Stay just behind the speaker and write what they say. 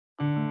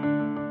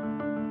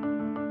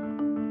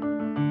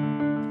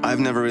I've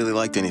never really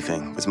liked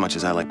anything as much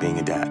as I like being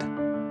a dad.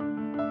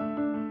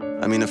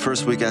 I mean, the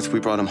first week after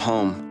we brought him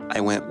home, I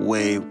went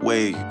way,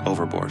 way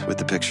overboard with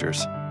the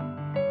pictures.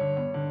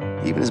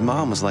 Even his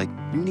mom was like,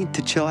 "You need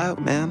to chill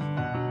out, man."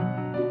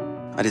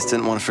 I just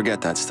didn't want to forget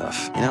that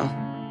stuff, you know?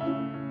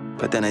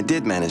 But then I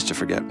did manage to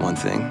forget one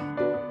thing.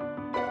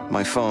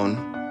 My phone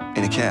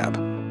in a cab.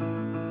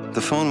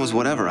 The phone was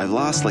whatever. I've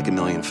lost like a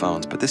million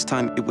phones, but this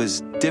time it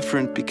was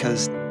different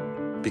because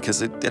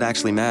it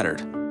actually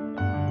mattered.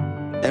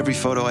 Every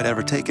photo I'd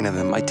ever taken of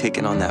him, I'd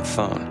taken on that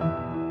phone,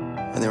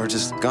 and they were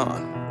just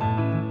gone.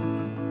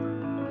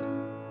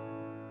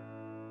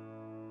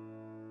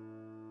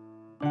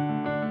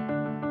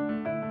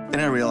 Then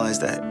I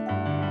realized that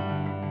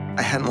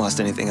I hadn't lost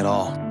anything at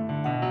all.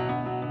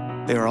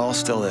 They were all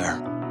still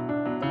there.